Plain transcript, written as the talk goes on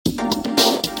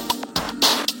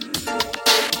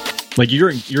Like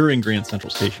you're in Grand Central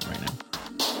Station right now.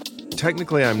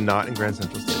 Technically, I'm not in Grand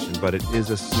Central Station, but it is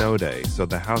a snow day, so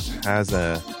the house has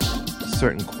a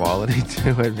certain quality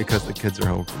to it because the kids are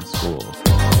home from school.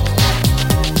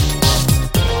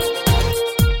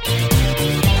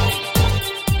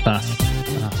 Yes.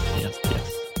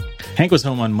 Hank was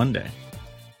home on Monday.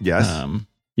 Yes.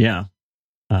 Yeah.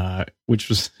 Which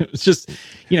was it was just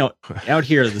out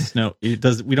here the snow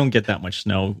we don't get that much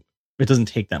snow. It doesn't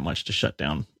take that much to shut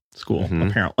down school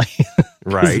apparently.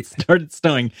 Right. It started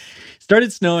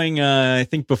snowing I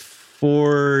think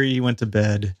before he went to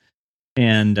bed,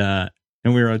 and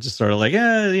we were just sort of like,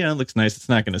 it looks nice, it's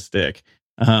not going to stick,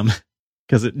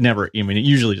 because it never, it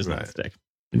usually does not stick.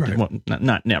 Right. Well,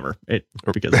 not never,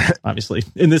 because obviously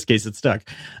in this case it stuck.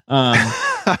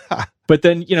 But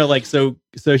then so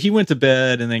he went to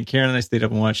bed, and then Karen and I stayed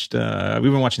up and watched we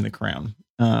were watching The Crown,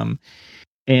 and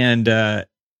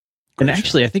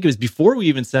actually I think it was before we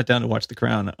even sat down to watch The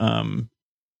Crown.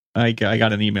 I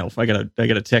got an email. I got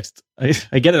a text.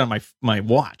 I get it on my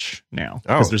watch now,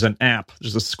 because there's an app.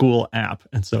 There's a school app,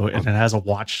 and so it has a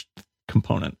watch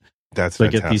component. That's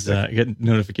so fantastic. I get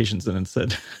notifications, and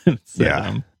it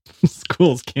said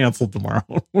school's canceled tomorrow.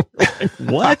 We're like,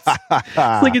 what?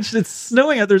 It's like it's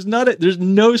snowing out. There's no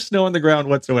snow on the ground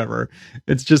whatsoever.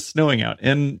 It's just snowing out,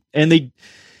 and I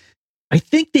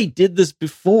think they did this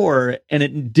before, and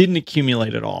it didn't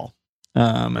accumulate at all.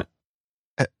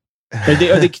 I think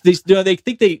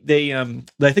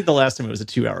the last time it was a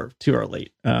 2 hour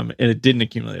late, and it didn't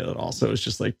accumulate at all. So it was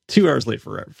just like 2 hours late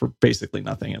for basically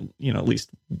nothing, and at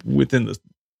least within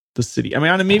the city. I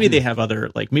mean, maybe they have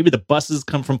other, like, maybe the buses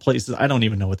come from places I don't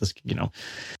even know what this.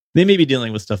 They may be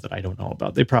dealing with stuff that I don't know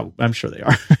about. I'm sure they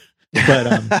are.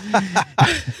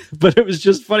 But it was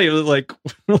just funny. It was like,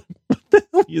 what the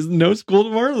hell? Is no school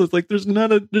tomorrow? It's like there's no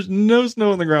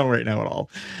snow on the ground right now at all.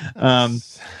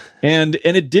 And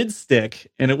it did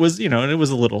stick, and it was and it was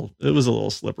a little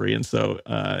slippery, and so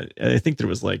I think there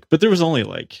was there was only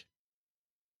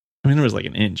there was like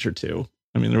an inch or two.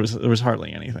 I mean, there was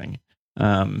hardly anything.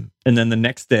 And then the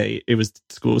next day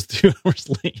school was 2 hours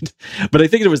late, but I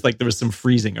think there was some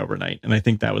freezing overnight, and I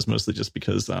think that was mostly just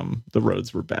because the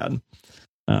roads were bad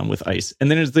with ice,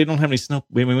 and then they don't have any snow.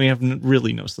 We have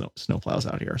really no snow plows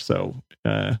out here, so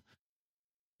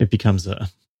it becomes a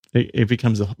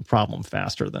problem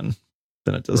faster than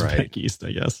it does back east,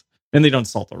 I guess. And they don't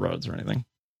salt the roads or anything.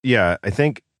 Yeah, I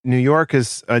think New York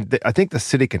is. I think the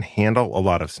city can handle a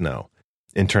lot of snow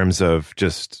in terms of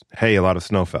just, hey, a lot of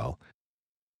snow fell.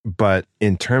 But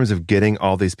in terms of getting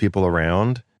all these people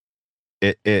around,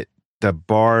 the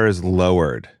bar is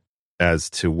lowered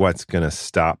as to what's going to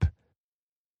stop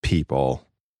people,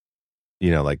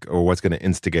 or what's going to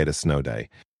instigate a snow day.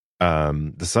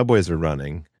 The subways are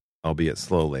running, albeit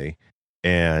slowly,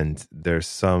 and there's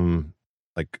some,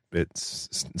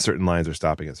 certain lines are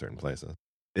stopping at certain places.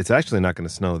 It's actually not going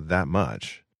to snow that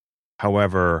much.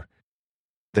 However,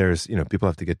 there's, people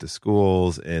have to get to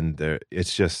schools, and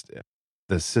it's just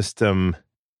the system.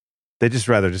 They just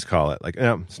rather just call it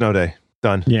snow day,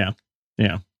 done. Yeah.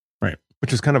 Right.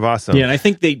 Which is kind of awesome. Yeah. And I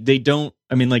think they don't,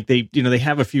 they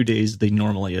have a few days they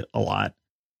normally allot.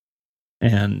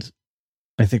 And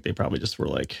I think they probably just were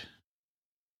like,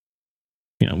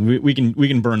 we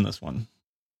can burn this one.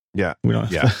 Yeah. We don't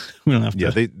have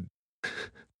to. They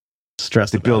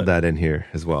stress. They build that in here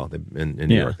as well. In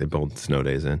New York, they build snow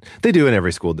days in. They do in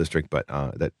every school district, but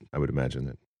that I would imagine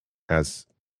that has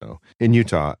in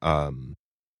Utah,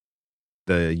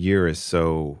 the year is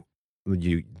so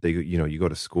you go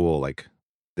to school, like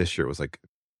this year it was like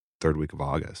third week of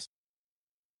August,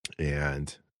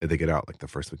 and they get out like the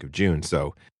first week of June.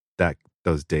 So that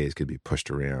those days could be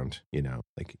pushed around.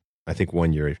 I think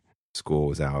one year school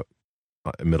was out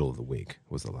middle of the week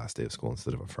was the last day of school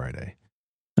instead of a Friday.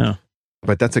 Oh.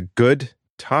 But that's a good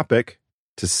topic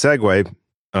to segue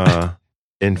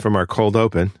in from our cold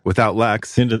open without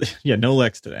Lex. No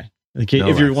Lex today.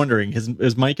 If you're wondering,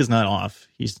 his mic is not off.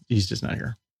 He's just not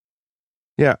here.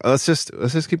 Yeah, let's just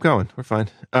keep going. We're fine.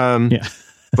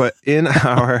 But in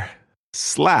our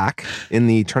Slack, in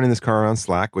the Turning This Car Around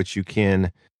Slack, which you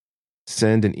can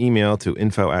send an email to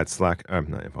info@slack.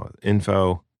 Not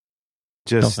info.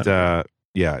 Just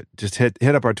just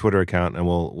hit up our Twitter account, and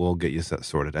we'll get you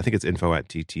sorted. I think it's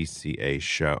info@TTCA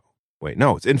show. Wait,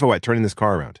 no, it's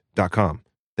info@turningthiscararound.com.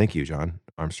 Thank you, John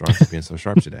Armstrong, for being so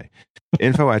sharp today.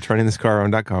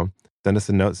 info@turningthiscararound.com. Send us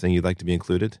a note saying you'd like to be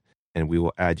included, and we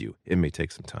will add you. It may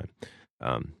take some time,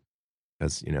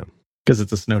 because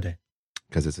it's a snow day.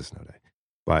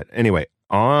 But anyway,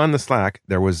 on the Slack,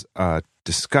 there was a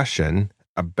discussion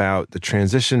about the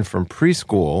transition from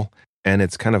preschool and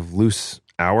its kind of loose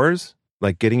hours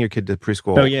Like getting your kid to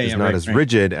preschool is not as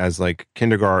rigid as like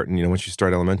kindergarten, once you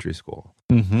start elementary school.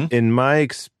 Mm-hmm. In my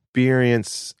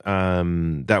experience,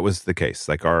 that was the case.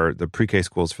 Like the pre-K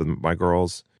schools for my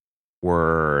girls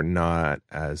were not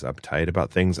as uptight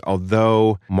about things,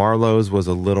 although Marlowe's was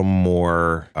a little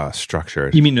more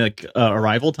structured. You mean like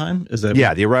arrival time? Is that?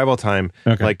 Yeah, the arrival time.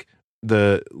 Okay. Like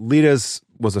the Lita's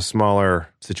was a smaller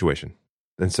situation.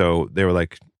 And so they were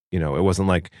like, it wasn't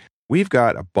like, we've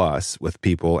got a bus with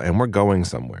people and we're going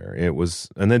somewhere. It was,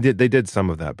 and they did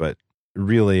some of that, but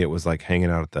really it was like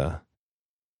hanging out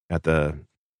at the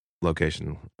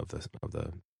location of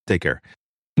the daycare.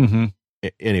 Mm-hmm.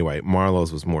 Anyway,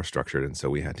 Marlowe's was more structured, and so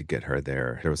we had to get her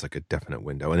there. There was like a definite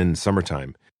window. And in the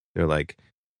summertime, they're like,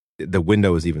 the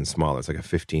window is even smaller. It's like a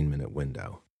 15-minute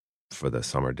window for the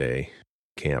summer day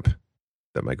camp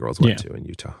that my girls went to in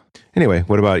Utah. Anyway,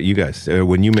 what about you guys?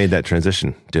 When you made that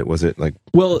transition, was it like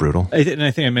brutal? And I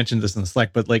think I mentioned this in the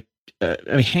Slack, but like,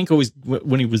 Hank always,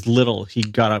 when he was little, he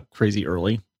got up crazy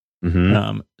early.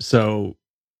 Mm-hmm. So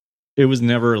it was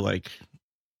never like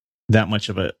that much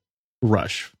of a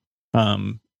rush.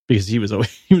 Because he was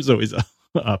always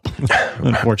up,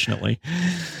 unfortunately.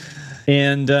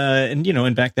 And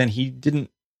back then he didn't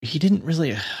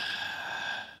really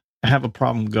have a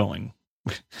problem going.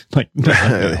 Like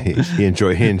he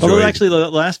enjoyed. Although actually the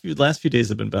last few days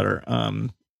have been better.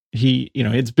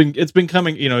 It's been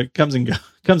coming, it comes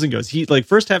and goes. He like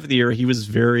first half of the year he was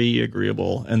very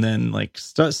agreeable, and then like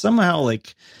somehow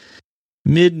like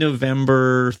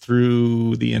mid-November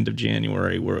through the end of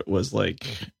January where it was like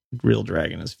real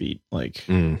dragging his feet, like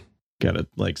gotta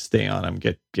like stay on him,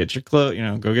 get your clothes,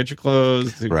 go get your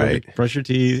clothes, right, brush your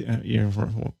teeth,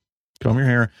 comb your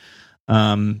hair,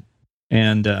 and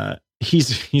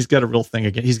he's got a real thing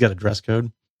again. He's got a dress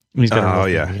code. He's got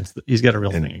a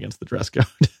real thing against the dress code.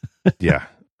 Yeah.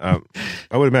 I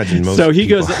would imagine most. So he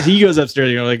goes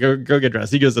upstairs. Like go get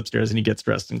dressed. He goes upstairs and he gets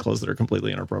dressed in clothes that are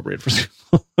completely inappropriate for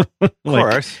school. Of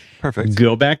course, perfect.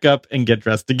 Go back up and get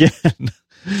dressed again.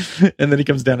 And then he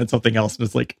comes down in something else, and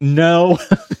it's like, no,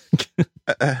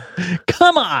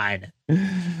 come on.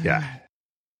 Yeah,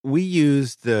 we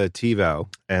used the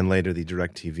TiVo and later the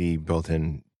DirecTV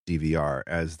built-in DVR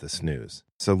as the snooze.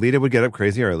 So Lita would get up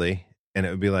crazy early. And it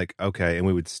would be like, okay, and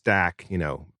we would stack,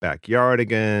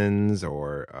 Backyardigans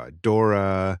or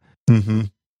Dora. Mm-hmm.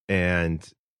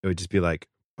 And it would just be like,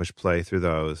 push play through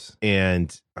those.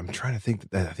 And I'm trying to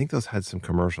think, I think those had some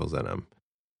commercials in them.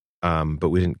 But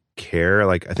we didn't care.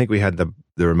 Like, I think we had the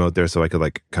remote there so I could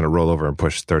like kind of roll over and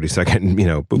push 30-second,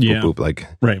 boop, boop, boop. Like,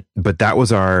 right. But that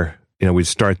was our, we'd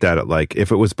start that at like,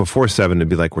 if it was before 7, it'd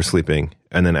be like, we're sleeping.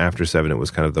 And then after 7, it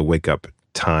was kind of the wake up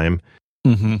time.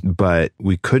 Mm-hmm. But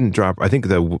we couldn't drop. I think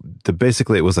the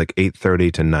basically it was like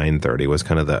 8:30 to 9:30 was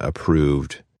kind of the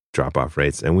approved drop off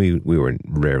rates, and we were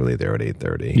rarely there at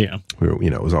 8:30. Yeah, we were,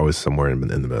 it was always somewhere in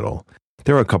the middle.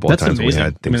 There were a couple of times we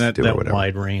had things to do or whatever.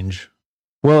 Wide range.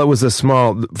 Well, it was a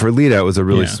small for Lita. It was a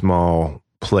really small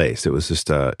place. It was just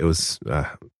But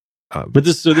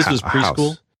this was preschool.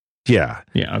 House. Yeah.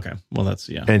 Yeah. Okay. Well, that's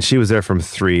And she was there from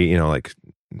 3. Like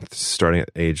starting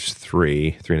at age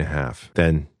 3.5.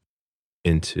 Then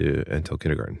until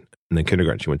kindergarten. And then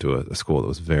kindergarten, she went to a school that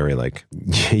was very like,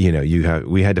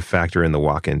 we had to factor in the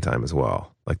walk-in time as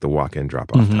well, like the walk-in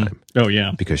drop-off time. Oh,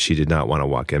 yeah. Because she did not want to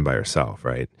walk in by herself,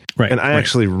 right? Right. And I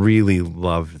actually really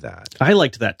loved that. I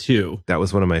liked that too. That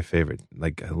was one of my favorite.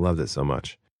 Like, I loved it so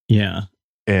much. Yeah.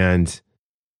 And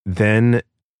then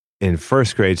in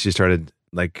first grade, she started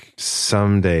like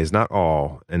some days, not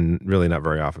all, and really not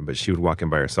very often, but she would walk in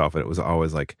by herself. And it was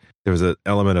always like, there was an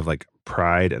element of like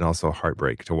pride and also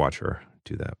heartbreak to watch her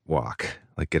do that walk,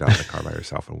 like get out of the car by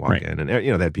herself and walk in. And, they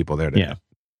had people there to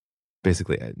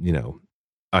basically,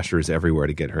 ushers everywhere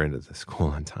to get her into the school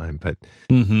on time. But,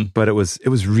 but it was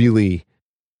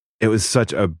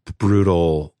such a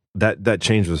brutal, that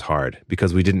change was hard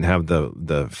because we didn't have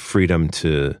the freedom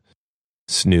to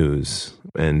snooze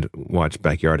and watch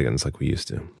Backyardigans like we used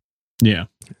to. Yeah.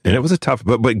 And it was a tough,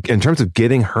 but in terms of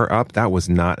getting her up, that was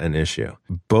not an issue.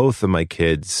 Both of my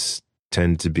kids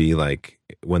tend to be like,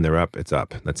 when they're up, it's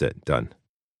up. That's it. Done.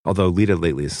 Although Lita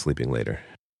lately is sleeping later.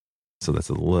 So that's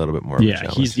a little bit more of a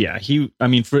challenge.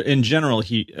 In general,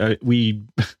 we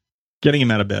getting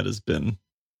him out of bed has been,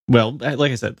 well,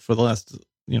 like I said, for the last,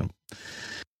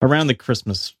 around the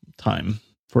Christmas time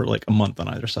for like a month on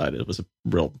either side, it was a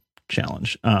real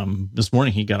challenge. This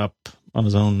morning he got up on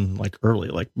his own like early,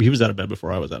 like he was out of bed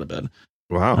before I was out of bed.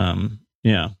 Wow.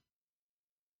 Yeah.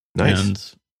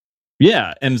 Nice.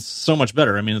 And so much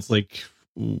better. I mean, it's like,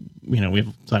 we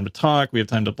have time to talk. We have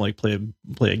time to like play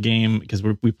a game because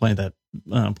we play that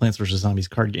Plants vs. Zombies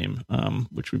card game,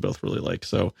 which we both really like.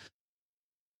 So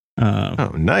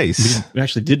Oh, nice. We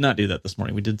actually did not do that this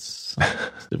morning. We did.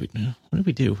 What did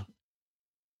we do?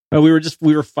 We were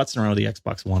futzing around with the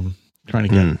Xbox One, trying to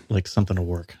get like something to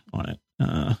work on it.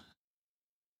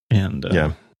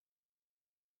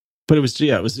 But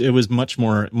it was much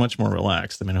more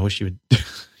relaxed. I mean, I wish you would,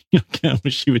 I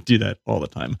wish you would do that all the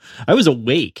time. I was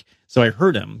awake, so I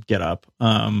heard him get up,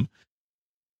 and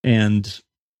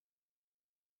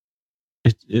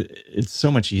it's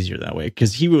so much easier that way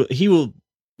because he will,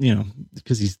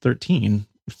 because he's 13,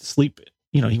 sleep.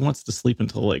 He wants to sleep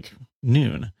until like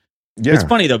noon. Yeah. It's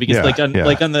funny though because on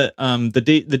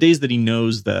the days that he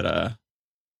knows that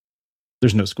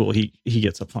there's no school, he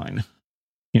gets up fine.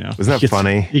 Isn't that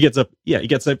funny? He gets up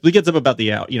about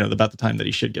the out, about the time that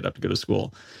he should get up to go to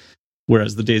school.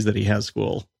 Whereas the days that he has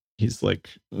school, he's like,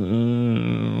 yep.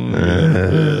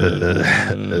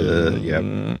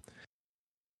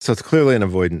 So it's clearly an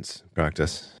avoidance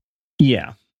practice.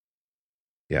 Yeah.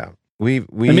 Yeah.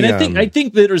 I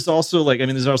think that there's also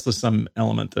there's also some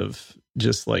element of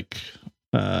just like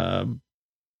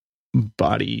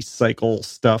body cycle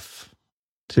stuff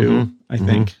too. I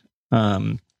think.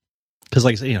 Because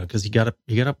like I say, because he got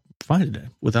up fine today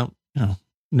without,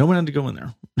 no one had to go in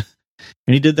there.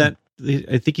 And he did that.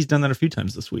 I think he's done that a few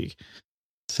times this week.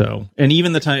 So, and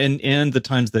even the time and the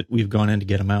times that we've gone in to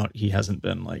get him out, he hasn't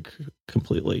been like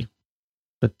completely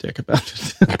a dick about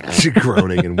it.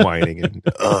 Groaning and whining and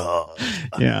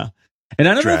yeah. And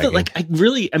I don't know that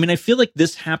I feel like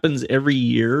this happens every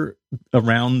year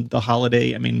around the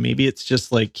holiday. I mean, maybe it's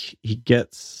just like he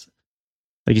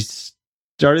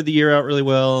started the year out really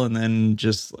well, and then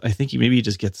I think he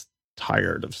just gets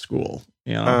tired of school,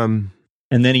 and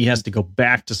then he has to go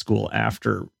back to school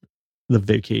after the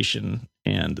vacation,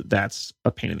 and that's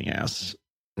a pain in the ass.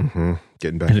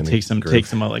 Getting back, and it takes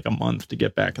him like a month to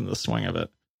get back in the swing of it.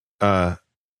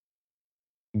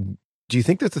 Do you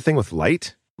think that's the thing with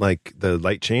light, like the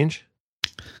light change?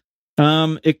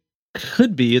 It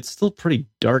could be. It's still pretty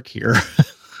dark here.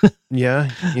 Yeah,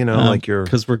 like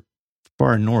because we're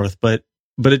far north, but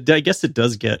I guess it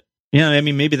does get. Yeah, I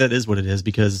mean, maybe that is what it is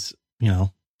because the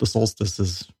solstice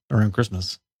is around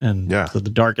Christmas, and so the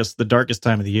darkest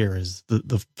time of the year is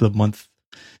the month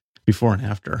before and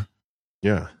after.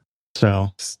 Yeah.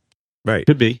 So right,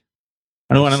 could be.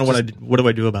 I don't know what do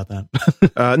I do about that?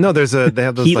 No, they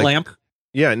have those heat lamp.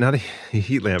 Yeah, not a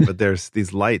heat lamp, but there's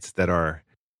these lights that are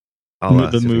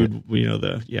the mood.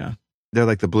 They're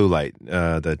like the blue light,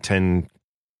 the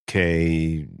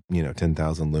 10K,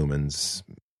 10,000 lumens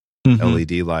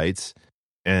LED lights.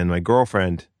 And my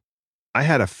girlfriend, I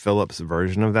had a Philips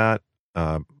version of that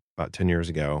about 10 years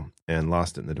ago and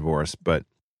lost it in the divorce. But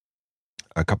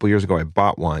a couple years ago, I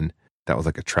bought one that was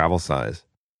like a travel size.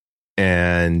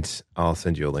 And I'll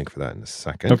send you a link for that in a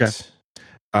second. Okay.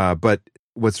 But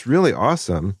what's really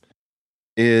awesome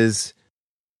is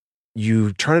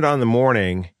you turn it on in the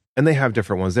morning, and they have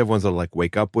different ones. They have ones that like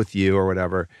wake up with you or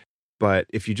whatever. But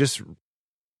if you just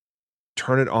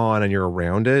turn it on and you're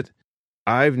around it,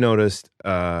 I've noticed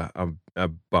a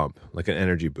bump, like an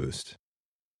energy boost.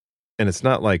 And it's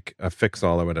not like a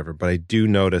fix-all or whatever, but I do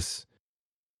notice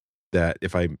that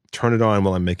if I turn it on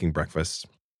while I'm making breakfast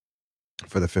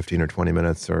for the 15 or 20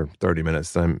 minutes or 30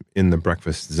 minutes, I'm in the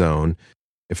breakfast zone.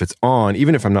 If it's on,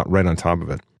 even if I'm not right on top of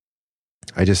it,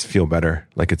 I just feel better.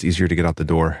 Like it's easier to get out the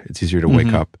door. It's easier to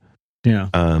wake up. Yeah.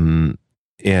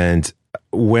 And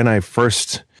when I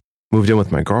first moved in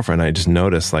with my girlfriend, I just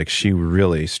noticed like she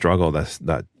really struggled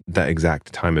that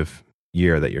exact time of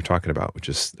year that you're talking about, which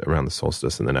is around the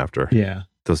solstice. And then after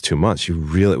those 2 months,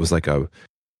 it was like a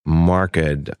marked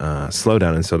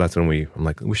slowdown. And so that's when I'm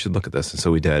like, we should look at this. And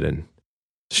so we did. And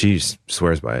she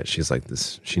swears by it. She's like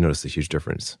she noticed a huge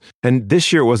difference. And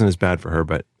this year it wasn't as bad for her,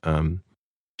 but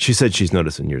she said she's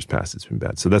noticed in years past it's been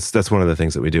bad. So that's one of the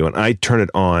things that we do. And I turn it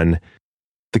on.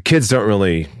 The kids don't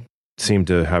really seem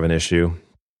to have an issue.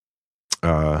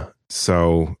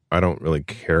 So I don't really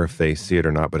care if they see it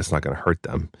or not, but it's not going to hurt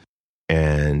them.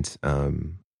 And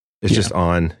it's just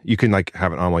on. You can like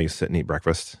have it on while you sit and eat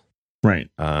breakfast. Right.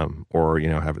 Or,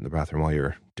 have it in the bathroom while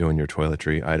you're doing your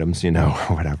toiletry items, or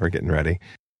whatever, getting ready.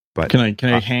 But can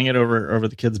I hang it over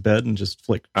the kid's bed and just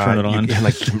like turn it on?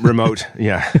 Like remote.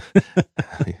 Yeah.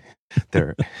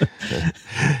 They're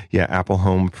Apple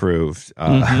Home approved.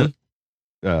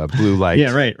 Blue light.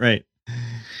 Yeah, right.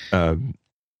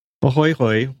 Ahoy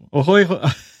hoy. Ahoy hoy.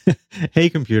 Hey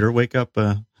computer, wake up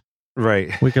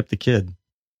right. Wake up the kid.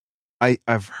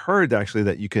 I've heard actually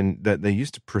that they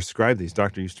used to prescribe these.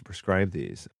 Doctor used to prescribe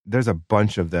these. There's a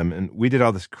bunch of them, and we did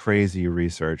all this crazy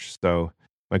research. So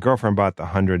my girlfriend bought the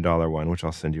 $100 one, which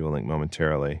I'll send you a link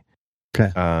momentarily.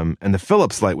 Okay. And the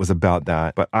Philips light was about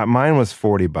that, but mine was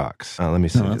 $40. Let me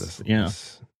send you this. Yeah.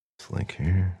 This link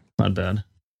here. Not bad.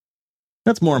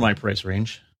 That's more my price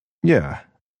range. Yeah.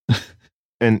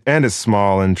 and it's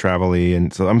small and travel-y,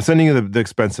 and so I'm sending you the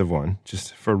expensive one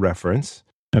just for reference.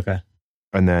 Okay.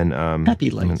 And then Happy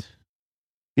light.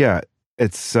 Yeah,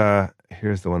 it's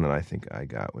here's the one that I think I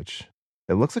got, which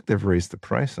it looks like they've raised the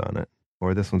price on it,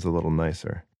 or this one's a little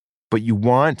nicer. But you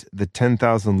want the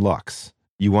 10,000 lux.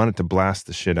 You want it to blast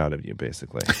the shit out of you,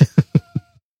 basically.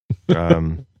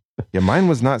 Yeah, mine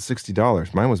was not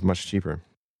 $60. Mine was much cheaper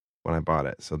when I bought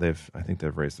it. So I think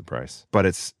they've raised the price. But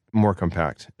it's more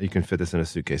compact. You can fit this in a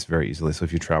suitcase very easily. So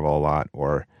if you travel a lot,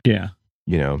 or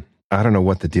I don't know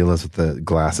what the deal is with the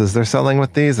glasses they're selling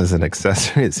with these as an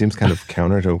accessory. It seems kind of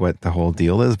counter to what the whole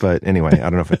deal is. But anyway, I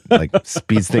don't know if it like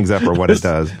speeds things up or what it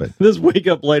does. But this wake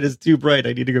up light is too bright.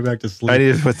 I need to go back to sleep. I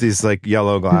need to put these like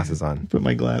yellow glasses on. Put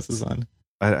my glasses on.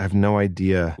 I have no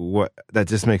idea what that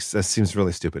just makes. That seems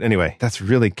really stupid. Anyway, that's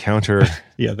really counter.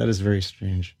 Yeah, that is very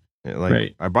strange. Like,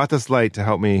 right. I bought this light to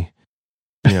help me,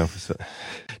 to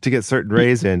get certain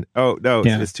rays in. Oh no,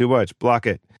 it's too much. Block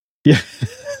it. Yeah.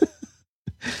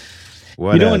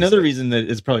 What else? Another reason that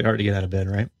it's probably hard to get out of bed,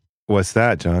 right? What's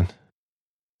that, John?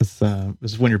 This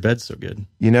is when your bed's so good.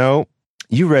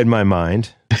 You read my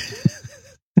mind.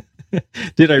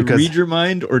 Did I read your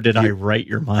mind, or did I write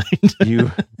your mind? You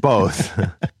both.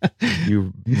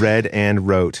 You read and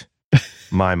wrote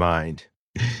my mind.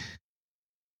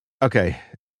 Okay.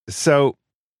 So,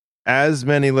 as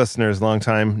many listeners,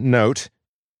 longtime note,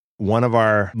 one of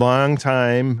our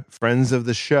longtime friends of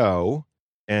the show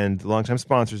and longtime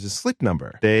sponsors is Sleep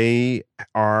Number. They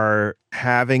are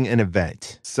having an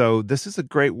event. So this is a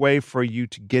great way for you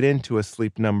to get into a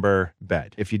Sleep Number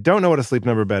bed. If you don't know what a Sleep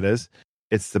Number bed is,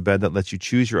 it's the bed that lets you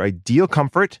choose your ideal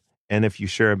comfort. And if you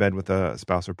share a bed with a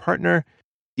spouse or partner,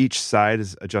 each side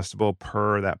is adjustable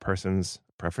per that person's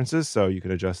preferences, so you can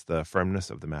adjust the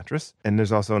firmness of the mattress. And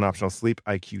there's also an optional Sleep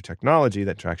IQ technology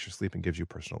that tracks your sleep and gives you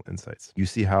personal insights. You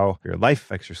see how your life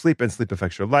affects your sleep and sleep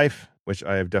affects your life, which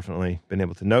I have definitely been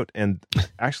able to note. And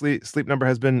actually, Sleep Number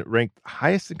has been ranked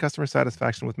highest in customer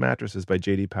satisfaction with mattresses by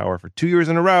J.D. Power for 2 years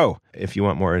in a row. If you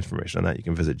want more information on that, you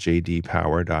can visit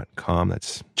jdpower.com.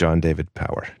 That's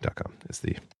johndavidpower.com. Is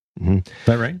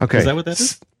that right? Okay. Is that what that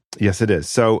is? Yes, it is.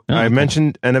 So I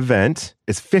mentioned an event.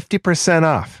 It's 50%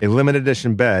 off a limited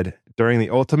edition bed during the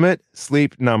Ultimate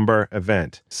Sleep Number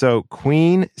event. So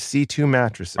Queen C2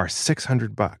 mattresses are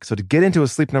 $600. So to get into a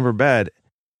Sleep Number bed,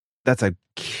 that's a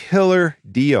killer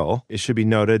deal. It should be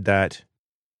noted that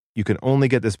you can only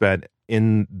get this bed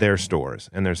in their stores,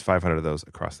 and there's 500 of those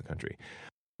across the country.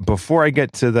 Before I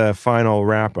get to the final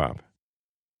wrap up,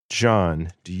 John,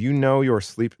 do you know your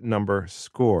Sleep Number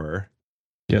score?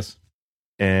 Yes.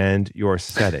 And your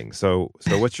setting. So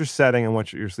what's your setting, and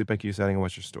what's your Sleep IQ setting, and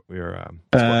what's your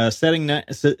setting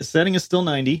is still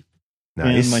 90.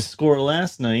 Nice. And my score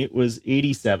last night was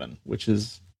 87, which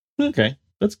is okay.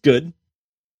 That's good.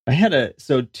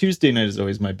 So Tuesday night is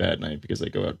always my bad night because I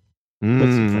go out with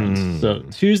some friends. So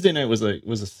Tuesday night was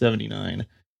a 79.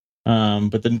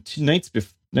 But the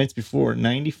nights before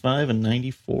 95 and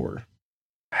 94.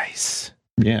 Nice.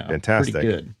 Yeah. Fantastic. Pretty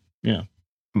good. Yeah.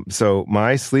 So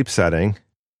my sleep setting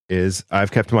is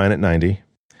I've kept mine at 90.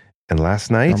 And last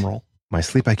night, my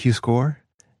Sleep IQ score,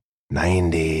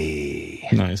 90.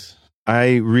 Nice.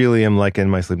 I really am liking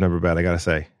my Sleep Number bed, I got to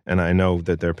say. And I know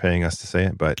that they're paying us to say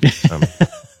it, but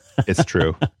it's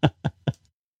true.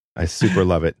 I super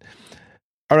love it.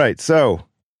 All right. So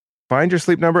find your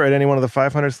Sleep Number at any one of the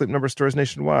 500 Sleep Number stores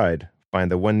nationwide.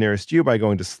 Find the one nearest you by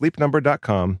going to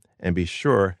sleepnumber.com, and be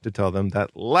sure to tell them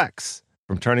that Lex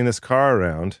from Turning This Car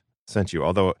Around sent you.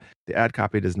 Although the ad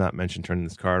copy does not mention Turning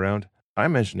This Car Around,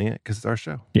 I'm mentioning it because it's our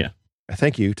show. Yeah. I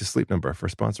thank you to Sleep Number for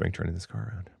sponsoring Turning This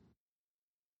Car Around.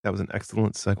 That was an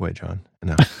excellent segue, John.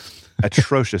 And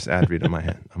atrocious ad read on my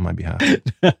behalf.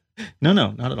 No,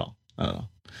 not at all. Not at all.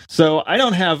 So we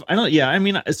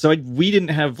didn't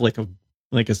have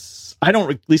I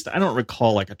don't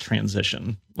recall like a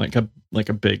transition, like a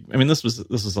big, I mean, this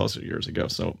was also years ago.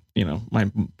 So,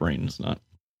 my brain is not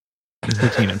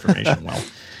retain information well.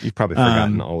 You've probably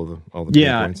forgotten all the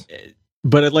points.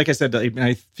 But like I said,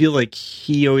 I feel like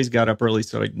he always got up early,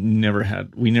 so we never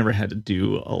had to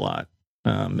do a lot.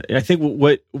 I think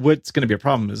what's going to be a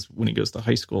problem is when he goes to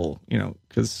high school,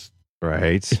 because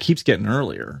right, it keeps getting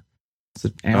earlier. It's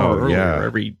an hour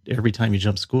earlier every time you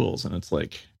jump schools, and it's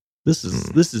like this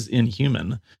is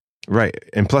inhuman. Right,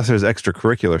 and plus there's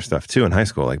extracurricular stuff too in high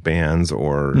school, like bands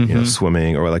or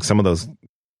swimming or like some of those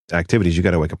activities you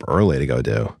got to wake up early to go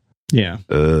do. Yeah.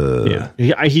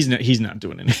 He's not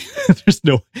doing any. There's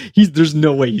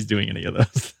no way he's doing any of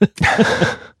those.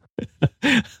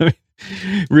 I mean,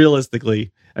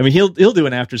 realistically, I mean, he'll do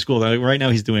an after school. Right now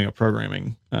he's doing a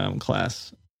programming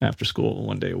class after school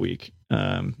 1 day a week,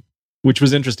 which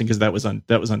was interesting because that was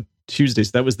on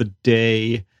Tuesdays. That was the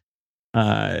day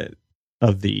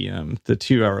of the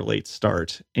 2 hour late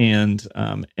start, and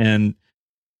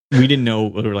we didn't know.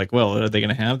 We were like, well, are they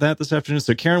going to have that this afternoon?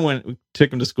 So Karen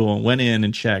took him to school and went in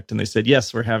and checked, and they said,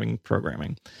 yes, we're having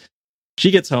programming. She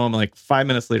gets home, like 5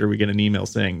 minutes later, we get an email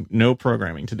saying no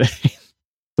programming today.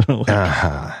 So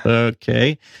like,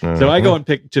 okay. So I go and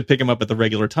pick him up at the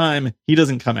regular time. He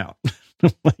doesn't come out.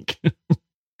 Like,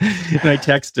 and I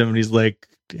text him, and he's like,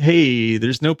 hey,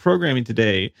 there's no programming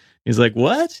today. He's like,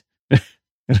 what?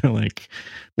 And I'm like,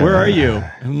 where are you?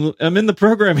 I'm in the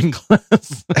programming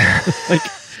class.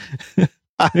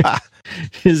 Like,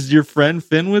 is your friend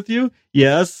Finn with you?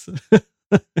 Yes.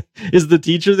 Is the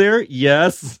teacher there?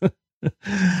 Yes.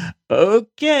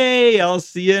 Okay, I'll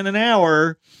see you in an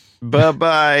hour.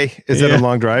 Bye-bye. Is it a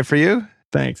long drive for you?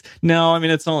 Thanks. No, I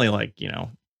mean, it's only like,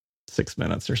 6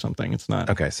 minutes or something. It's not.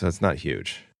 Okay, so it's not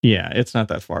huge. Yeah, it's not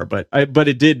that far, but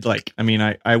it did, like, I mean,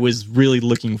 I was really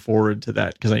looking forward to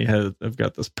that because I've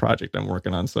got this project I'm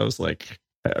working on. So I was like,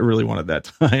 I really wanted that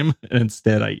time. And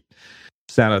instead I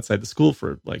sat outside the school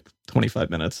for like 25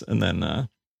 minutes and then I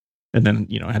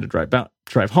had to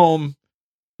drive home,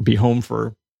 be home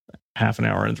for half an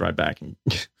hour and drive back and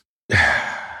to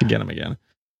get him again.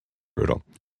 Brutal.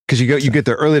 Because you get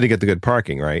there early to get the good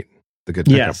parking, right? The good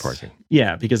pickup parking.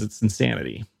 Yeah, because it's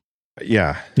insanity.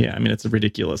 Yeah. Yeah, I mean, it's a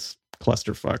ridiculous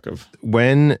clusterfuck of...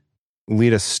 When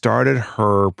Lita started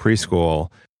her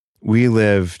preschool, we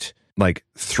lived like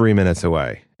 3 minutes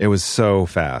away. It was so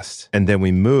fast. And then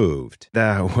we moved.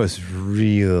 That was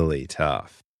really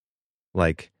tough.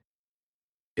 Like,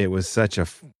 it was such a...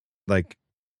 Like,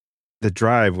 the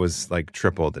drive was like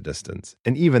triple the distance.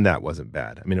 And even that wasn't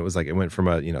bad. I mean, it was like, it went from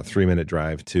a 3-minute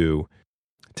drive to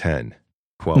 10,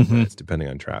 12 minutes, depending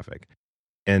on traffic.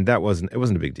 And it wasn't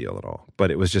a big deal at all.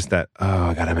 But it was just that,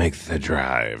 I got to make the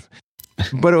drive.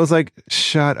 But it was like,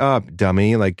 shut up,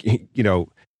 dummy. Like,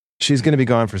 she's going to be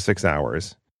gone for 6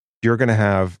 hours. You're going to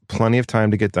have plenty of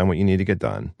time to get done what you need to get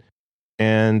done.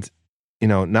 And,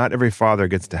 not every father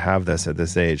gets to have this at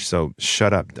this age. So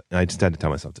shut up. I just had to tell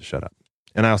myself to shut up.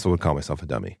 And I also would call myself a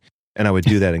dummy. And I would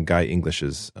do that in Guy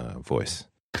English's voice.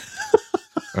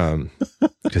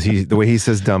 Because the way he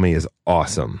says dummy is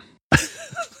awesome.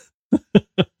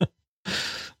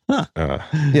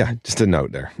 Yeah, just a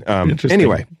note there.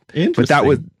 Anyway, but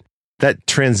that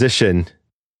transition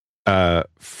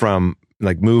from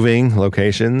like moving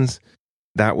locations,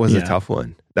 that was a tough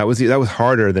one. That was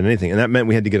harder than anything, and that meant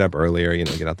we had to get up earlier,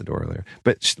 get out the door earlier.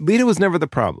 But Lita was never the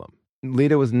problem.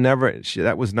 Lita was never.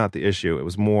 That was not the issue. It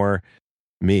was more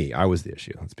me. I was the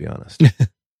issue. Let's be honest.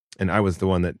 And I was the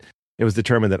one that it was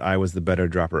determined that I was the better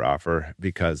dropper offer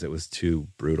because it was too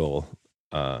brutal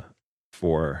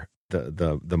for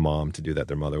the mom to do that.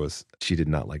 Their mother she did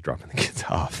not like dropping the kids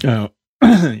off. Oh,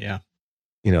 yeah.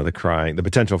 The crying, the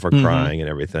potential for crying and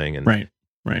everything. And right.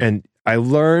 And I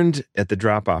learned at the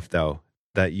drop off though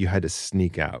that you had to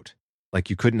sneak out.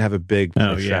 Like you couldn't have a big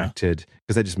protracted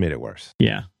because that just made it worse.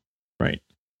 Yeah. Right.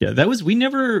 Yeah. That was we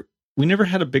never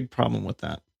had a big problem with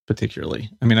that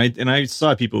particularly. I mean, I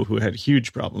saw people who had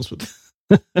huge problems with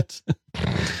that.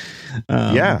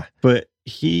 But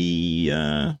he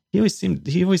always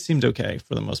seemed okay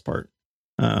for the most part.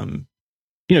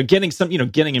 Getting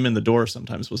him in the door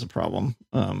sometimes was a problem.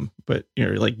 But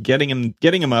like getting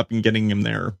him up and getting him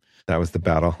there, that was the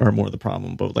battle, or more the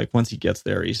problem. But like once he gets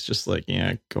there, he's just like,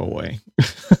 yeah, go away.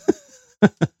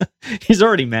 He's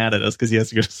already mad at us because he has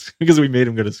to go because we made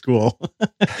him go to school.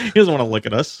 He doesn't want to look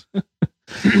at us.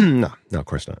 No, of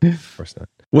course not. Of course not.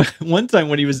 One time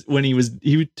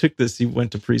he took this, he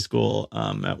went to preschool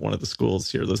at one of the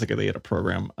schools here. It looks like they had a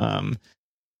program.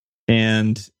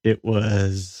 And it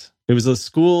was a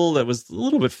school that was a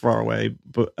little bit far away,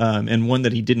 but and one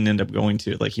that he didn't end up going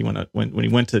to. Like when he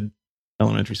went to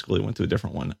elementary school, he went to a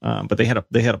different one. But they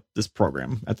had this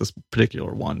program at this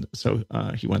particular one, so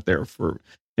he went there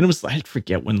and it was, I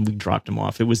forget when we dropped him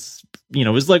off. It was it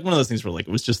was like one of those things where like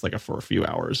it was just like for a few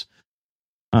hours.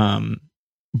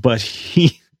 But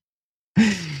he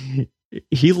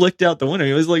looked out the window.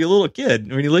 He was like a little kid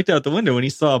when he looked out the window and he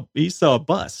saw a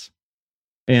bus,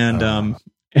 and and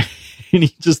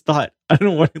he just thought, I don't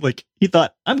know what, like he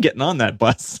thought, I'm getting on that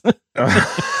bus.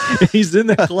 He's in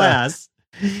the class.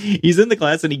 He's in the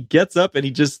class and he gets up and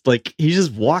he just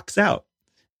walks out,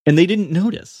 and they didn't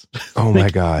notice. Oh my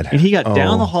God. And he got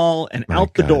down the hall and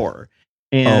out the door,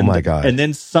 And, oh my God. And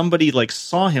then somebody like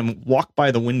saw him walk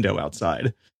by the window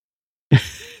outside,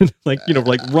 like, you know,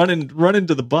 like run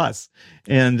into the bus.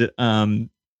 And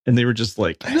they were just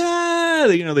like, ah!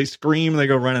 You know, they scream, they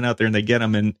go running out there and they get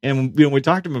him. And you know, we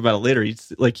talked to him about it later. He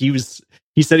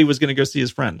said he was going to go see his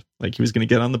friend. Like he was going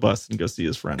to get on the bus and go see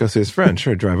his friend.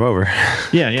 Sure, drive over.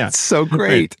 Yeah. It's so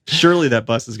great. Right. Surely that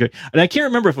bus is good. And I can't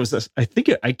remember if it was I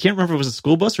can't remember if it was a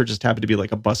school bus or just happened to be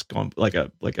like a bus going, like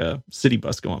a city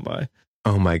bus going by.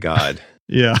 Oh my God.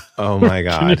 Yeah. Oh my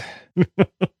God.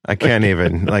 I can't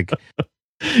even like.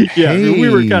 Yeah, hey. we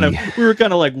were kind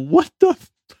of like, what the?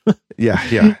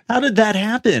 Yeah. How did that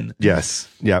happen? Yes.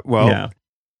 Yeah. Well,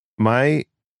 I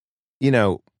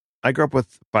grew up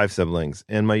with 5 siblings,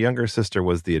 and my younger sister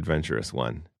was the adventurous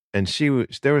one, and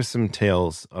there was some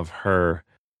tales of her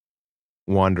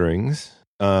wanderings.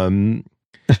 There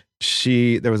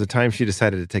was a time she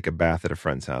decided to take a bath at a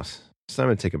friend's house. So I'm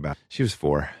gonna take a bath. She was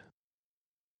 4.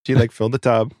 She like filled the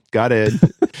tub, got in,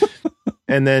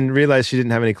 and then realized she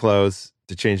didn't have any clothes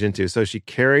to change into. So she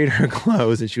carried her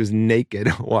clothes and she was naked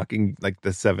walking like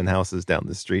the 7 houses down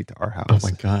the street to our house. Oh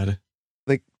my God.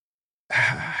 Like,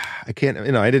 I can't,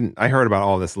 I heard about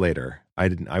all this later.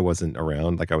 I wasn't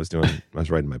around. Like I was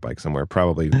riding my bike somewhere,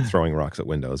 probably throwing rocks at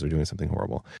windows or doing something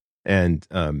horrible. And,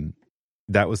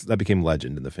 that became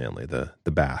legend in the family,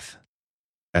 the bath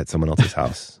at someone else's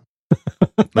house.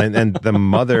 and the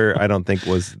mother, I don't think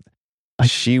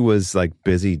she was like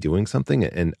busy doing something.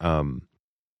 And,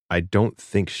 I don't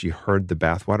think she heard the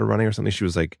bathwater running or something. She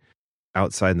was like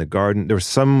outside in the garden. There was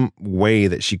some way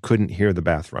that she couldn't hear the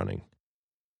bath running.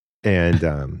 And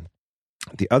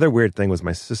the other weird thing was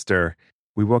my sister,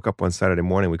 we woke up one Saturday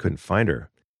morning, we couldn't find her.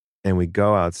 And we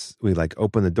like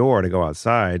open the door to go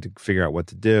outside to figure out what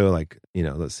to do. Like,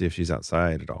 let's see if she's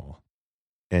outside at all.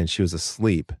 And she was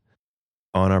asleep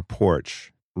on our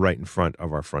porch right in front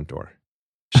of our front door.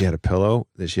 She had a pillow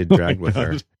that she had dragged with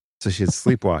her. So she had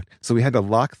sleepwalked. So we had to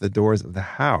lock the doors of the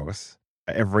house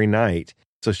every night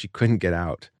so she couldn't get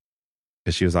out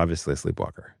because she was obviously a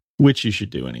sleepwalker. Which you should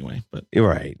do anyway. But you're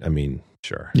right. I mean,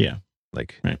 sure. Yeah.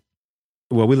 Like, right.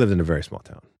 Well, we lived in a very small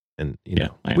town, and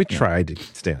we tried to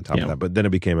stay on top of that, but then it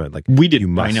became we did. You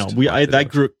must I know. I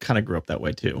kind of grew up that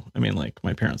way too. I mean, like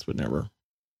my parents would never,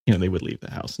 they would leave the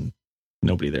house and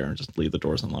nobody there and just leave the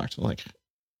doors unlocked. So like,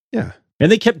 yeah.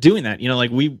 And they kept doing that.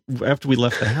 Like after we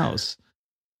left the house.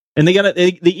 And they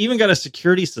even got a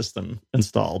security system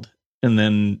installed, and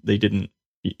then they didn't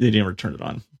ever turn it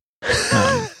on.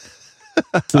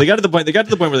 So they got to the point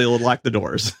where they would lock the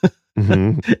doors,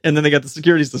 mm-hmm. And then they got the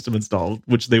security system installed,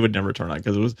 which they would never turn on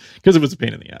because it was a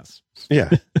pain in the ass. Yeah.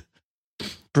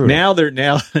 now they're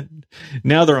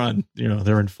on.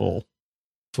 They're in full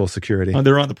security.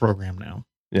 They're on the program now.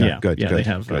 Yeah. Good. Yeah. Good, they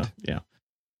have. Good.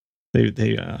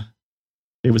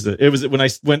 It was when I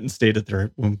went and stayed at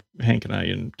when Hank and I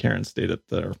and Karen stayed at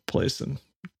their place, and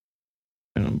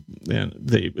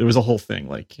it was a whole thing.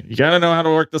 Like, you got to know how to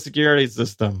work the security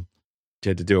system. You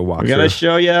had to do a walkthrough. We got to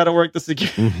show you how to work the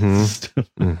security system.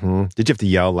 Mm-hmm. Did you have to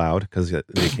yell loud because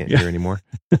they can't hear anymore?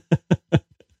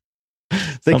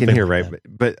 They can hear, right?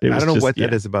 But I don't know what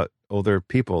that is about older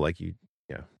people. Like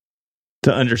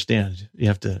to understand, you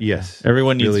have to. Yes,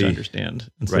 everyone needs to understand,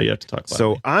 and so you have to talk loudly.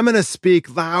 So I'm going to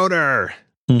speak louder.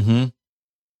 Mm-hmm.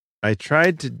 I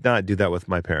tried to not do that with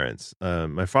my parents.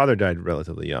 My father died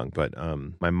relatively young, but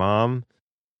my mom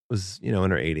was, in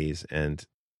her 80s, and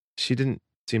she didn't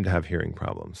seem to have hearing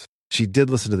problems. She did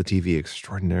listen to the TV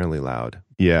extraordinarily loud.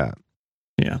 Yeah.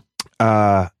 Yeah.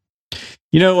 I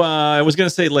was going to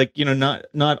say, like,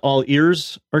 not all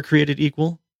ears are created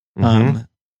equal. Mm-hmm.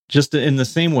 Just in the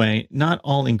same way, not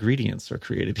all ingredients are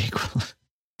created equal.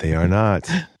 They are not.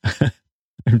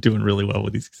 I'm doing really well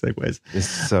with these segues. It's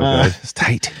so good. It's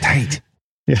tight.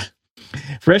 Yeah.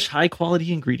 Fresh,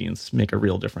 high-quality ingredients make a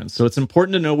real difference. So it's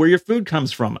important to know where your food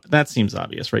comes from. That seems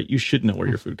obvious, right? You should know where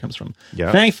your food comes from.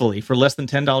 Yeah. Thankfully, for less than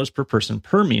 $10 per person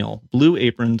per meal, Blue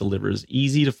Apron delivers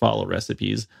easy-to-follow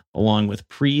recipes along with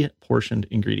pre-portioned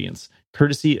ingredients,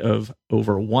 courtesy of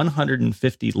over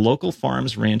 150 local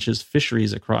farms, ranches,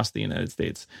 fisheries across the United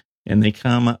States. And they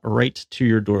come right to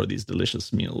your door, these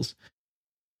delicious meals.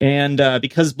 And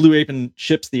because Blue Apron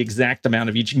ships the exact amount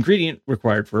of each ingredient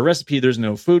required for a recipe, there's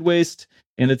no food waste,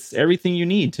 and it's everything you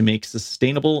need to make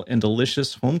sustainable and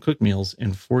delicious home-cooked meals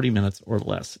in 40 minutes or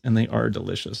less, and they are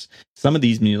delicious. Some of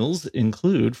these meals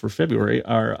include, for February,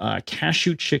 our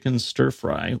cashew chicken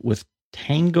stir-fry with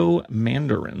tango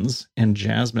mandarins and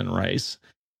jasmine rice,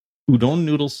 udon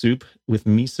noodle soup with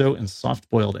miso and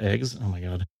soft-boiled eggs, oh my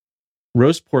god,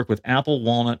 roast pork with apple,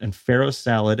 walnut, and farro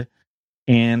salad,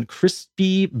 and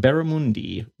crispy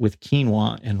barramundi with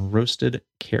quinoa and roasted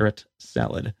carrot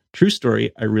salad. True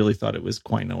story, I really thought it was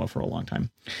quinoa for a long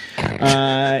time.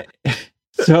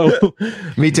 So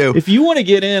me too. If you want to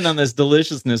get in on this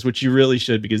deliciousness, which you really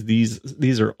should, because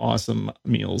these are awesome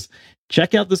meals,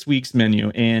 check out this week's menu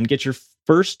and get your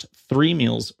first 3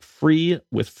 meals free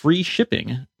with free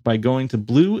shipping by going to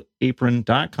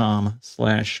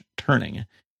blueapron.com/turning.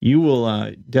 You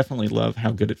will definitely love how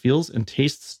good it feels and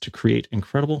tastes to create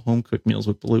incredible home cooked meals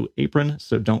with Blue Apron.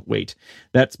 So don't wait.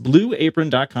 That's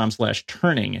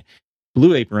blueapron.com/turning.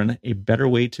 Blue Apron, a better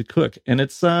way to cook. And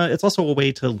it's also a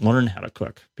way to learn how to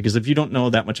cook, because if you don't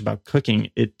know that much about cooking,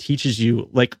 it teaches you,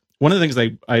 like, one of the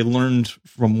things I learned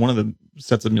from one of the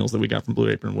sets of meals that we got from Blue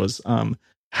Apron was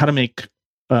how to make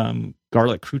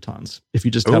garlic croutons if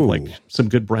you just have like some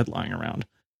good bread lying around.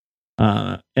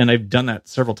 And I've done that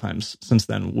several times since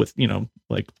then with,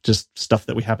 like just stuff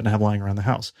that we happen to have lying around the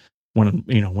house when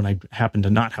I happen to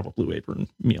not have a Blue Apron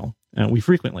meal. And we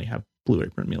frequently have Blue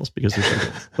Apron meals because they're so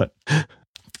good. But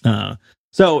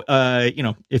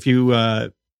if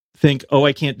you think, oh,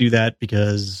 I can't do that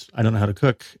because I don't know how to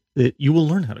cook, you will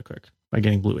learn how to cook by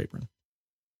getting Blue Apron.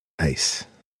 Nice.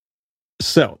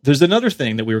 So there's another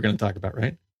thing that we were going to talk about,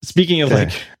 right? Speaking of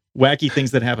like wacky things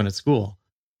that happen at school.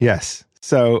 Yes.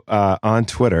 So on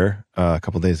Twitter a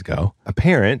couple days ago, a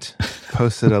parent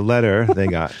posted a letter they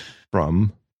got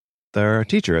from their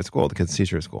teacher at school, the kid's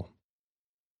teacher at school.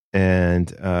 And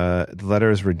the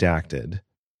letter is redacted,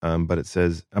 but it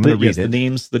says, I'm going to read it.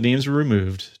 The names were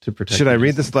removed to protect. Should I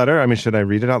read this letter? I mean, should I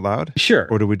read it out loud? Sure.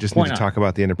 Or do we just need to talk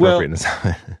about the inappropriateness?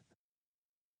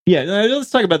 Yeah, let's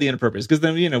talk about the inappropriateness, because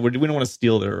then, we don't want to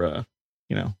steal their,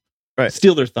 right,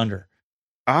 steal their thunder.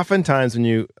 Oftentimes when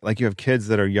you have kids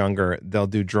that are younger, they'll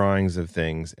do drawings of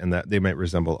things and that they might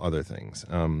resemble other things.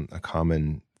 A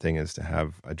common thing is to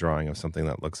have a drawing of something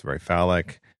that looks very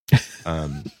phallic,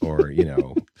 or,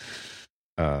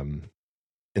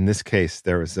 in this case,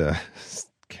 there was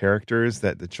characters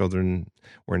that the children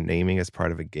were naming as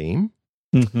part of a game.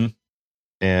 Mm-hmm.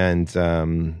 And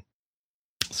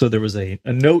so there was a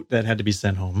note that had to be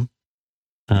sent home.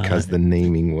 Because the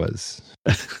naming was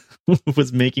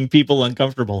making people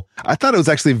uncomfortable. I thought it was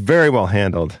actually very well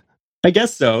handled. I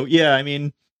guess so. Yeah. I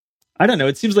mean, I don't know.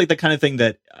 It seems like the kind of thing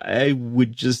that I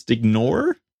would just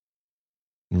ignore.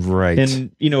 Right.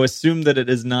 And, assume that it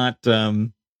is not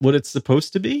what it's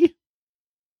supposed to be.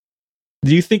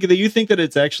 Do you think that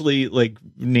it's actually like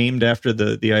named after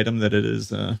the item that it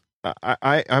is?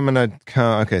 I'm gonna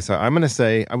so I'm gonna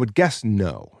say I would guess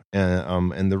no,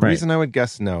 and the reason I would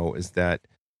guess no is that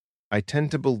I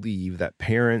tend to believe that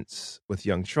parents with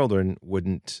young children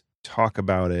wouldn't talk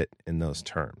about it in those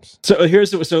terms. So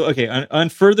on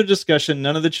further discussion,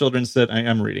 none of the children said,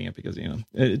 I'm reading it because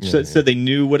it said they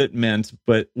knew what it meant,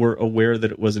 but were aware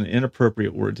that it was an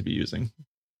inappropriate word to be using.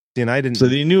 And I didn't. So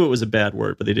they knew it was a bad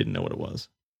word, but they didn't know what it was.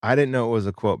 I didn't know it was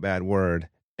a quote bad word,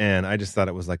 and I just thought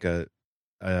it was like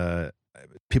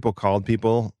people called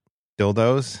people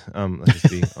dildos. Let's just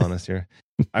be honest here.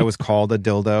 I was called a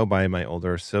dildo by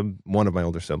one of my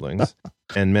older siblings,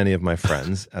 and many of my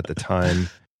friends at the time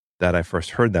that I first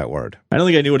heard that word. I don't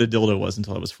think I knew what a dildo was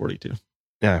until I was 42.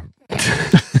 Yeah.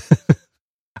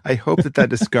 I hope that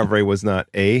discovery was not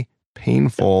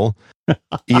painful,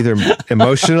 either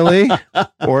emotionally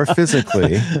or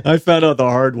physically. I found out the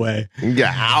hard way.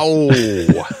 Ow.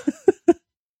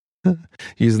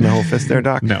 Using the whole fist there,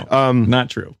 Doc? No,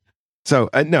 not true. So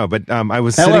no, but I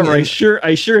was. However, I sure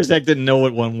as heck didn't know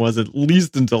what one was, at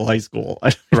least until high school.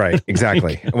 Right,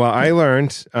 exactly. Well, I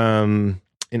learned in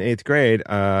 8th grade.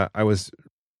 Or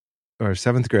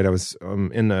 7th grade. I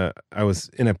was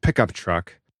in a pickup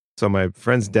truck. So my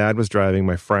friend's dad was driving,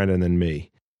 my friend, and then me,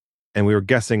 and we were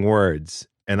guessing words.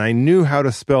 And I knew how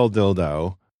to spell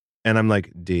dildo, and I'm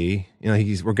like D.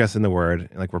 We're guessing the word,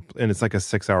 and it's like a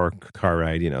 6-hour car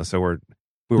ride. So we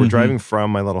were driving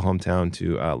from my little hometown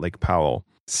to Lake Powell.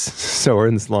 So we're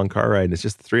in this long car ride, and it's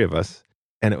just the 3 of us.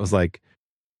 And it was like,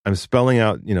 I'm spelling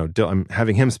out, I'm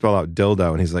having him spell out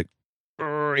dildo, and he's like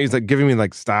giving me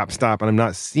like stop. And I'm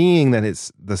not seeing that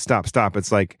it's the stop.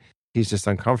 It's like, he's just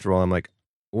uncomfortable. I'm like,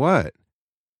 what?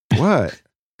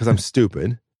 Because I'm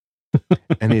stupid.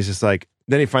 And he's just like,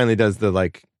 then he finally does the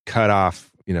like cut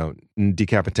off,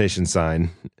 decapitation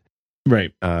sign.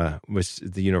 Right. Which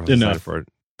is the universal sign for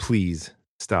please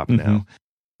stop now.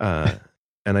 And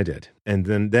I did. And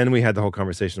then we had the whole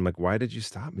conversation. I'm like, why did you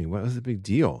stop me? What was the big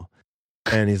deal?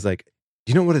 And he's like,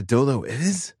 do you know what a dildo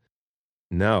is?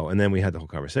 No. And then we had the whole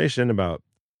conversation about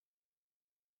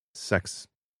sex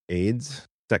aids,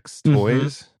 sex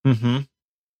toys. Mm-hmm.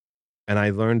 And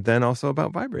I learned then also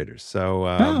about vibrators.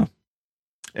 So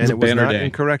And a it was banner not day.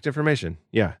 incorrect information.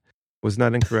 Yeah, was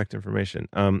not incorrect information.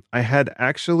 I had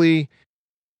actually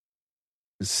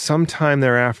sometime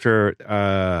thereafter,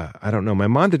 I don't know. My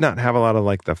mom did not have a lot of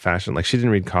like the fashion, like she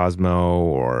didn't read Cosmo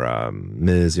or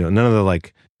Ms. None of the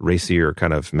like racier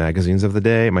kind of magazines of the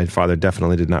day. My father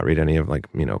definitely did not read any of like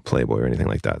Playboy or anything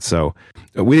like that. So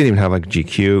we didn't even have like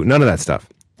GQ, none of that stuff.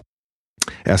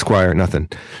 Esquire, nothing.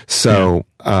 So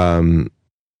my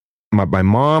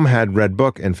mom had Red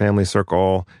Book and Family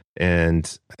Circle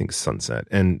and I think Sunset.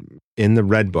 And in the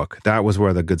Red Book, that was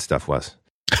where the good stuff was.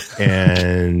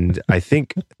 And I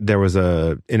think there was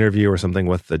a interview or something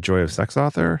with the Joy of Sex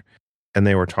author, and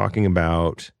they were talking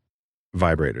about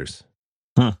vibrators.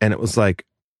 And it was like,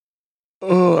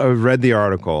 oh, I read the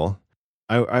article.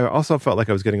 I also felt like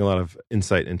I was getting a lot of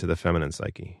insight into the feminine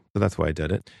psyche. So that's why I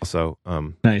did it. Also,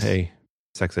 nice. Hey,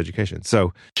 sex education.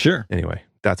 So sure. Anyway,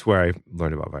 that's where I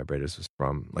learned about vibrators was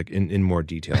from, like in more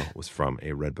detail, was from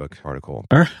a Red Book article.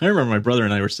 I remember my brother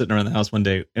and I were sitting around the house one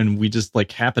day, and we just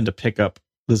like happened to pick up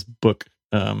this book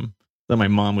that my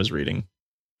mom was reading,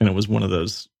 and it was one of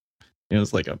those. It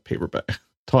was like a paperback,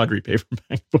 tawdry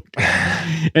paperback book,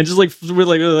 and just like we're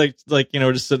like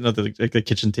just sitting at the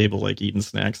kitchen table, like eating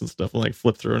snacks and stuff, and like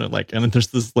flip through and and then there's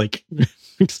this like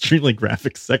extremely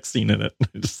graphic sex scene in it.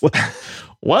 Just like,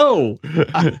 whoa!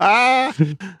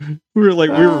 we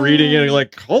were reading it,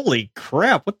 like, holy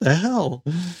crap, what the hell?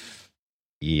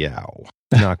 Yeah,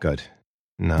 not good.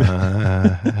 Not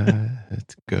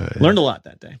good. Learned a lot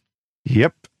that day.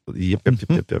 Yep.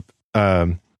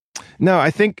 No, I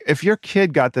think if your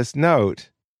kid got this note,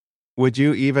 would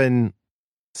you even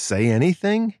say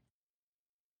anything?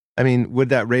 I mean, would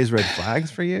that raise red flags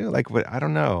for you? Like, I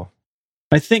don't know.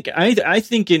 I think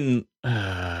in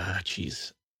I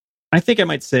think I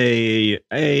might say,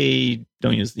 hey,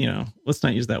 don't use, let's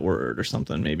not use that word or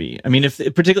something. Maybe. I mean,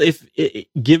 particularly if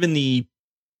given the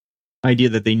idea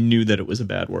that they knew that it was a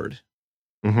bad word,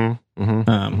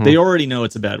 they already know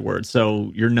it's a bad word,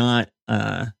 so you're not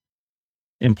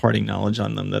imparting knowledge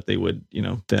on them that they would,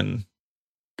 then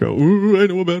go, ooh, I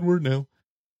know a bad word now.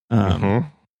 I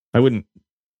wouldn't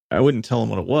tell them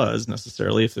what it was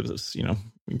necessarily if it was,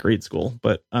 in grade school,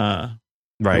 but right.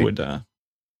 I would,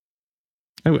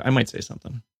 I might say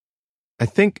something. I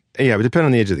think, it would depend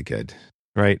on the age of the kid,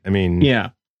 right? I mean, yeah,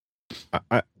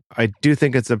 I do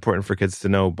think it's important for kids to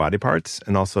know body parts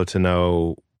and also to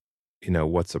know,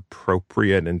 what's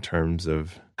appropriate in terms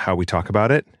of how we talk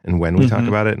about it and when we talk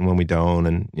about it and when we don't.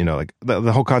 And, like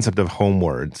the whole concept of home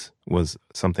words was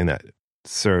something that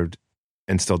served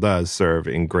and still does serve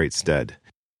in great stead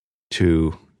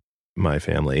to my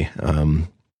family.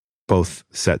 Both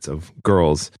sets of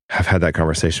girls have had that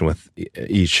conversation with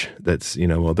each that's,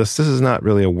 well, this is not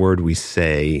really a word we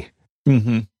say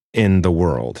in the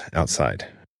world outside.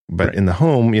 But right. In the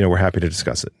home, we're happy to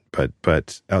discuss it.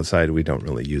 But outside, we don't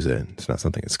really use it. It's not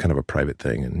something, it's kind of a private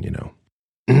thing and,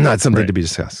 not something to be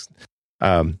discussed.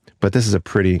 But this is a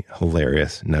pretty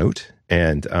hilarious note.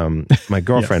 And my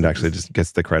girlfriend actually just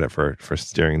gets the credit for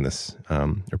steering this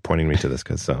or pointing me to this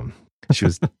because she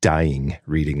was dying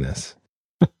reading this.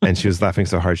 And she was laughing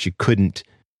so hard she couldn't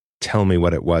tell me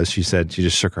what it was. She said she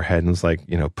just shook her head and was like,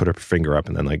 put her finger up,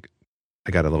 and then like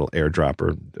I got a little airdrop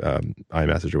or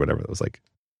iMessage or whatever that was like,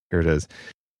 here it is.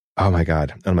 Oh my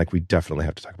God. And I'm like, we definitely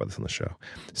have to talk about this on the show.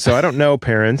 So I don't know,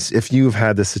 parents, if you've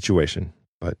had this situation,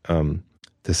 but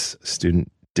this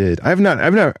student did. I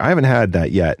haven't had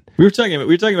that yet. We were talking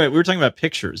about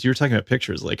pictures. You were talking about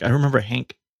pictures. Like I remember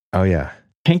Hank. Oh yeah.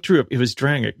 Hank was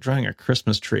drawing a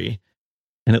Christmas tree,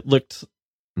 and it looked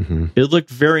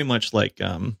very much like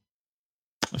a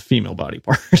female body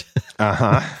part.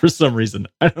 For some reason.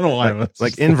 I don't know why.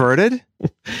 Like inverted?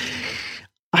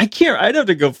 I'd have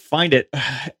to go find it.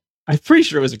 I'm pretty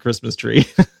sure it was a Christmas tree.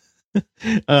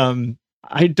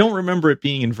 I don't remember it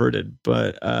being inverted,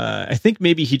 but I think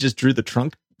maybe he just drew the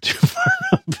trunk too far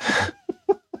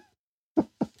up.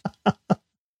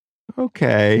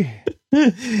 Okay.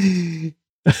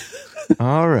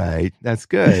 All right. That's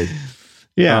good.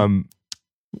 Yeah.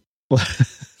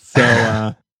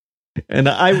 So, and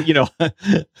I,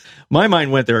 my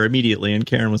mind went there immediately, and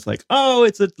Karen was like, "Oh,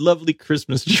 it's a lovely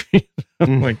Christmas tree."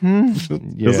 I'm like,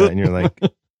 yeah, and you're like,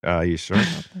 "You sure?"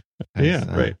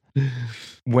 Yeah, right.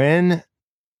 When it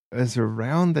was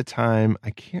around the time, I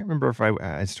can't remember if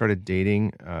I started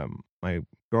dating my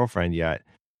girlfriend yet,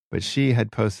 but she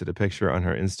had posted a picture on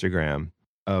her Instagram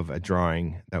of a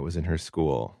drawing that was in her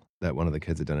school that one of the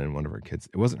kids had done in one of her kids.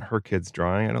 It wasn't her kid's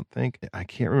drawing, I don't think. I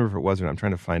can't remember if it was or not. I'm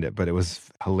trying to find it, but it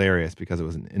was hilarious because it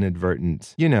was an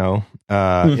inadvertent,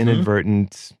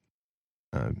 inadvertent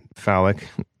phallic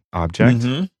object.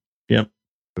 Yep.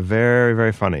 Very,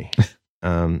 very funny.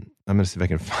 I'm gonna see if I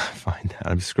can find that.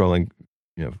 I'm scrolling,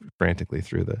 frantically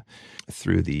through the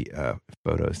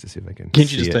photos to see if I can.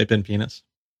 Can't you just type in penis?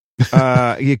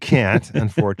 You can't,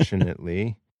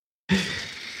 unfortunately.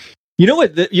 You know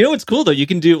what? You know what's cool though? You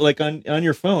can do like on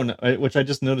your phone, which I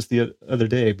just noticed the other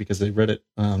day because I read it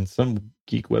on some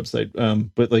geek website.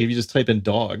 But like if you just type in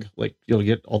dog, like you'll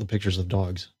get all the pictures of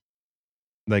dogs.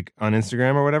 Like on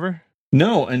Instagram or whatever?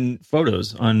 No, and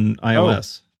photos on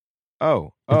iOS.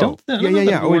 Oh.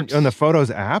 Yeah. Oh, on the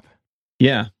Photos app?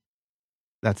 Yeah.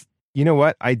 That's, you know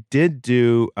what? I did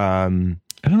do I don't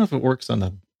know if it works on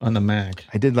the Mac.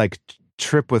 I did like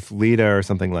Trip with Lita or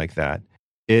something like that.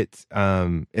 It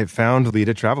found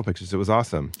Lita travel pictures. It was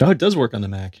awesome. Oh, it does work on the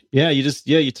Mac. Yeah,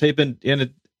 you type in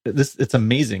and it's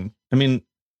amazing. I mean,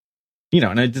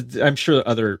 and I'm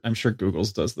sure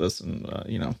Google's does this,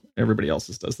 and everybody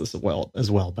else's does this as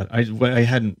well. But I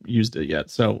hadn't used it yet,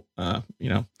 so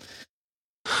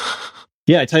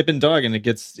yeah, I type in dog and it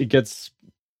gets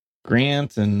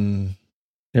Grant and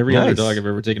every other dog I've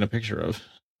ever taken a picture of.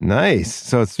 Nice.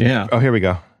 So it's Oh, here we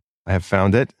go. I have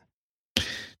found it.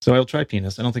 So I'll try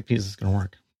penis. I don't think penis is going to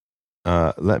work.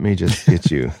 Let me just get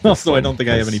you. Also, I don't think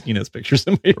I have any penis pictures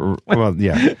in my Well,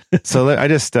 yeah. So I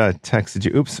just texted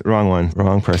you. Oops, wrong one.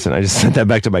 Wrong person. I just sent that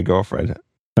back to my girlfriend.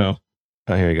 Oh,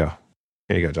 here you go.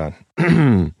 Here you go,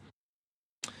 John.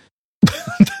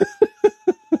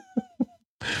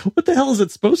 What the hell is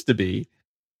it supposed to be?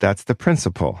 That's the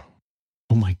principal.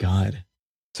 Oh, my God.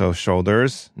 So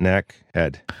shoulders, neck,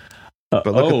 head. But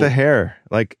look at the hair.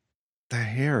 Like, the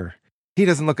hair. He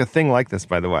doesn't look a thing like this,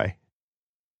 by the way.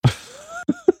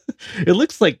 It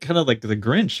looks like kind of like the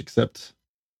Grinch, except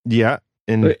yeah.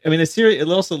 I mean, it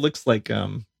also looks like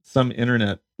some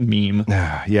internet meme.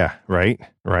 Yeah, right.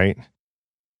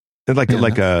 It's like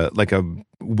a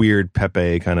weird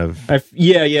Pepe kind of.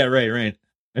 Right.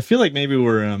 I feel like maybe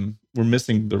we're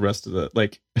missing the rest of the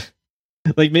like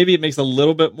maybe it makes a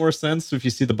little bit more sense if you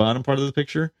see the bottom part of the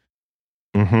picture.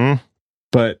 Mm-hmm.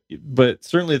 But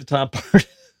certainly the top part.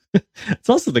 It's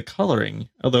also the coloring,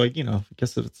 although I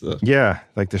guess it's the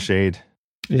like the shade.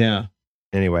 Yeah.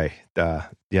 Anyway,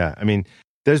 yeah. I mean,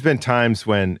 there's been times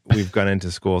when we've gone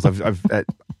into schools. I've at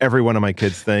every one of my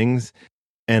kids' things,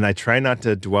 and I try not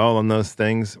to dwell on those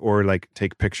things or like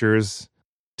take pictures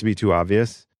to be too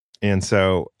obvious. And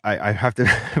so I have to,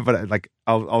 but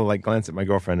I'll like glance at my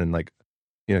girlfriend and like,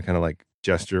 kind of like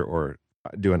gesture or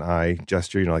do an eye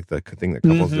gesture, like the thing that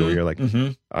couples do where you're like,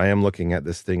 I am looking at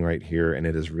this thing right here and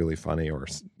it is really funny or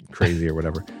crazy or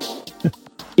whatever.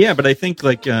 Yeah, but I think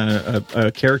like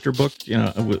a character book,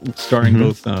 starring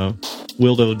both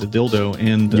Wildo the Dildo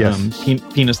and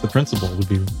Penis the Principal would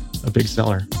be a big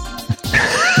seller.